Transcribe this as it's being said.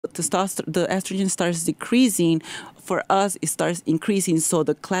the estrogen starts decreasing, for us it starts increasing. So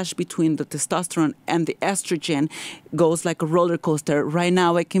the clash between the testosterone and the estrogen goes like a roller coaster. Right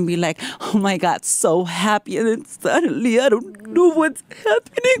now I can be like, oh my God, so happy, and then suddenly I don't know what's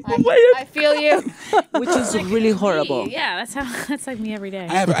happening. I feel you. Which is really horrible. Yeah, that's like me every day.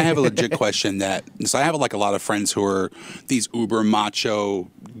 I have a legit question so I have like a lot of friends who are these uber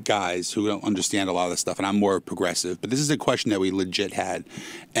macho guys who don't understand a lot of this stuff, and I'm more progressive. But this is a question that we legit had,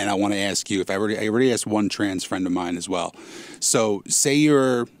 and I want to ask you. I already asked one trans friend of mine as well. So say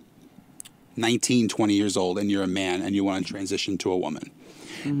you're 19, 20 years old, and you're a man, and you want to transition to a woman,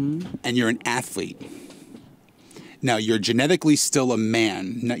 and you're an athlete. Now, you're genetically still a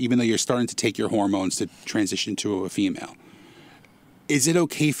man, even though you're starting to take your hormones to transition to a female. Is it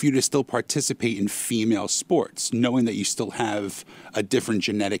okay for you to still participate in female sports, knowing that you still have a different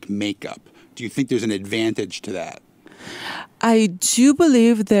genetic makeup? Do you think there's an advantage to that? I do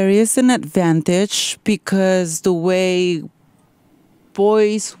believe there is an advantage because the way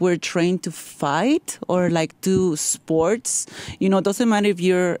boys were trained to fight or like do sports, it doesn't matter if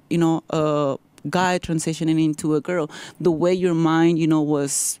you're, a guy transitioning into a girl, the way your mind,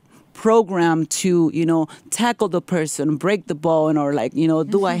 was programmed to, tackle the person, break the bone, or like,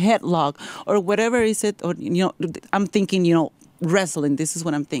 do a headlock or whatever is it. Or, I'm thinking, wrestling. This is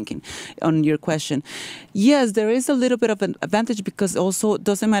what I'm thinking on your question. Yes, there is a little bit of an advantage because also it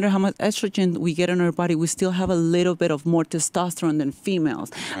doesn't matter how much estrogen we get in our body, we still have a little bit of more testosterone than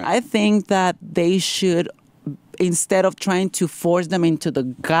females. Right. I think that they should, instead of trying to force them into the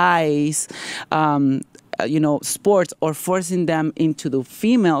guys, sports or forcing them into the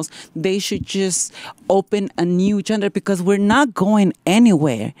females, they should just open a new gender because we're not going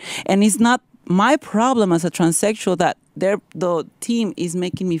anywhere. And it's not my problem as a transsexual that the team is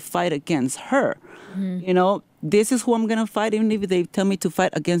making me fight against her. This is who I'm going to fight. Even if they tell me to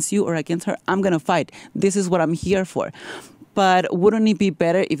fight against you or against her, I'm going to fight. This is what I'm here for. But wouldn't it be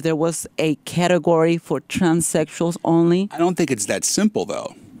better if there was a category for transsexuals only? I don't think it's that simple,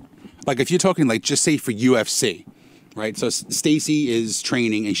 though. Like, if you're talking, like, just say for UFC, right? So Stacy is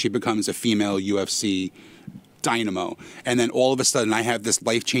training and she becomes a female UFC dynamo. And then all of a sudden I have this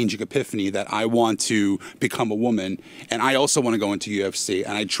life-changing epiphany that I want to become a woman. And I also want to go into UFC.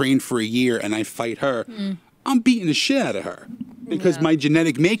 And I train for a year and I fight her. I'm beating the shit out of her. Because my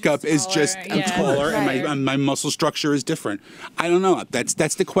genetic makeup is just, I'm taller and my muscle structure is different. I don't know.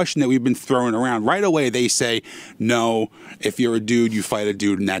 That's the question that we've been throwing around. Right away they say, no, if you're a dude, you fight a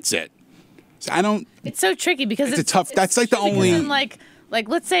dude and that's it. So I don't. It's so tricky because it's tough. That's like the only. Like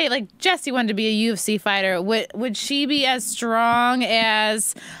let's say like Jessy wanted to be a UFC fighter. Would she be as strong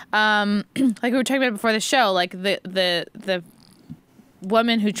as like we were talking about before the show, like the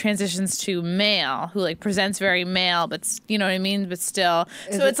woman who transitions to male, who like presents very male, but you know what I mean, but still.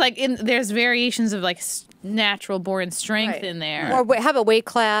 So it's like there's variations of like natural born strength in there, or have a weight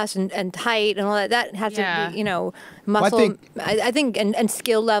class and height and all that. That has to be, muscle. I think and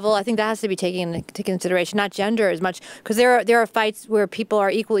skill level. I think that has to be taken into consideration, not gender as much, because there are fights where people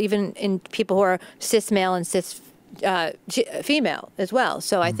are equal, even in people who are cis male and cis female as well.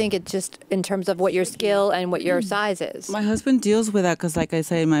 So I think it's just in terms of what your skill and what your size is. My husband deals with that because, like I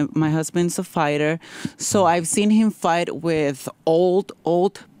say, my husband's a fighter. So I've seen him fight with old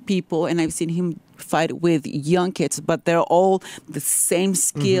people, and I've seen him fight with young kids, but they're all the same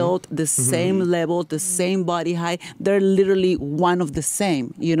skilled, the same level, the same body height. They're literally one of the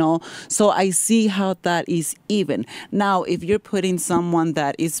same, So I see how that is even. Now, if you're putting someone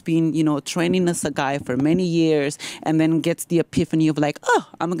that is been, training as a guy for many years and then gets the epiphany of like, oh,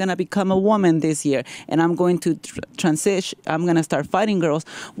 I'm going to become a woman this year and I'm going to transition, I'm going to start fighting girls.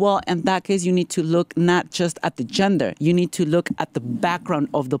 Well, in that case, you need to look not just at the gender. You need to look at the background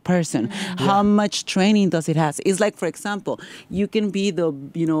of the person. How much training does it have? It's like, for example, you can be the,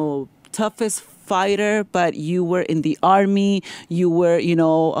 toughest fighter, but you were in the army, you were,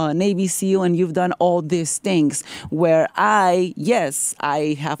 Navy SEAL, and you've done all these things. Where I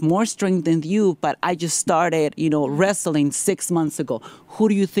have more strength than you, but I just started, wrestling 6 months ago. Who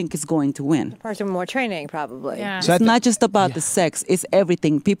do you think is going to win? The person with more training, probably. Yeah. So it's not just about the sex. It's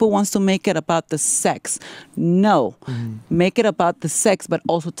everything. People wants to make it about the sex. No. Make it about the sex, but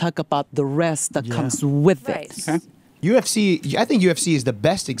also talk about the rest that comes with it. Okay. UFC, I think UFC is the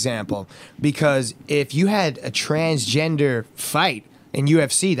best example because if you had a transgender fight in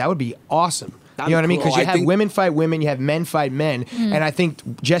UFC, that would be awesome. You know what I mean? Because you have women fight women, you have men fight men. And I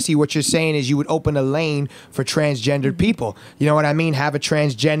think, Jessy, what you're saying is you would open a lane for transgendered people. You know what I mean? Have a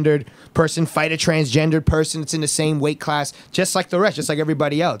transgendered person fight a transgendered person. It's in the same weight class, just like the rest, just like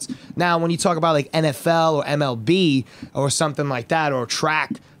everybody else. Now, when you talk about like NFL or MLB or something like that, or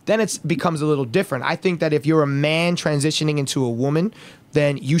track, then it becomes a little different. I think that if you're a man transitioning into a woman,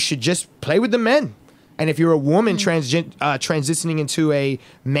 then you should just play with the men. And if you're a woman transitioning into a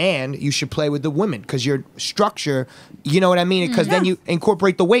man, you should play with the women because your structure, you know what I mean? Because then you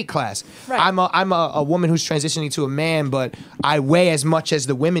incorporate the weight class. Right. I'm a woman who's transitioning to a man, but I weigh as much as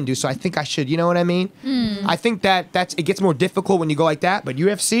the women do. So I think I should, you know what I mean? I think that's it gets more difficult when you go like that. But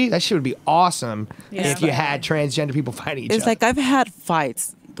UFC, that shit would be awesome if you had transgender people fighting each other. It's like I've had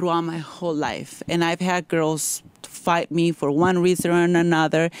fights throughout my whole life, and I've had girls fight me for one reason or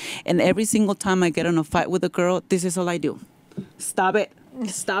another, and every single time I get in a fight with a girl, this is all I do. Stop it.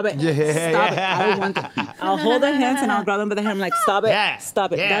 Stop it. Yeah. Stop it. I don't want to. I'll hold their hands and I'll grab them by the hair. I'm like, stop it. Yeah.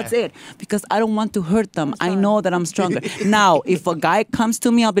 Stop it. Yeah. That's it. Because I don't want to hurt them. I know that I'm stronger. Now, if a guy comes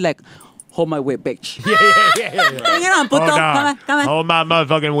to me, I'll be like, hold my weight, bitch. Yeah. Bring it on, puto. Come on. Hold my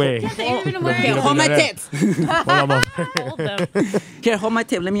motherfucking weight. Hold my tits. Hold them. Here, hold my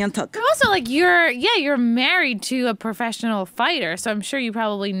tip. Let me untuck. Also, like you're married to a professional fighter, so I'm sure you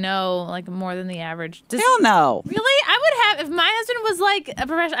probably know like more than the average. Hell no. Really? I would have, if my husband was like a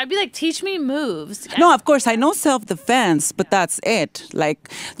professional, I'd be like, teach me moves. No, of course, I know self-defense, but that's it.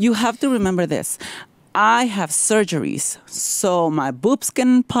 Like, you have to remember this. I have surgeries, so my boobs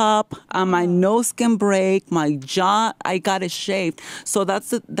can pop, my nose can break, my jaw, I got it shaved. So that's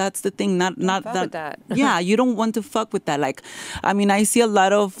the thing. Not that. Yeah, you don't want to fuck with that. Like, I mean, I see a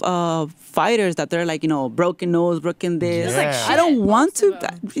lot of fighters that they're like, broken nose, broken this. Yeah. Like, I don't want to.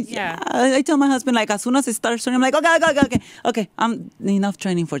 Yeah. I tell my husband, like, as soon as it starts turning, I'm like, okay, I'm enough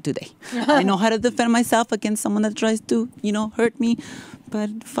training for today. I know how to defend myself against someone that tries to, hurt me.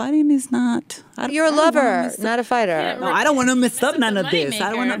 But fighting is not. You're a lover, not a fighter. Yeah, No, I don't want to mess up none of money this. I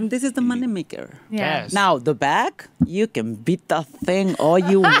don't want to. This is the money maker. Yeah. Yes. Now the back, you can beat the thing all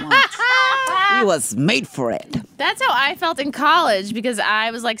you want. He was made for it. That's how I felt in college because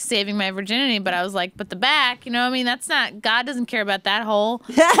I was like saving my virginity, but I was like, but the back, you know what I mean? That's not, God doesn't care about that hole.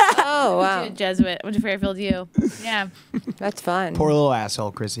 Oh, wow. Jesuit. Went to Fairfield U. Yeah. That's fun. Poor little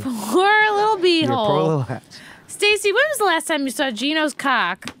asshole, Chrissy. Poor little beehole. Your poor little ass. Stacy, when was the last time you saw Gino's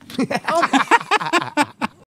cock?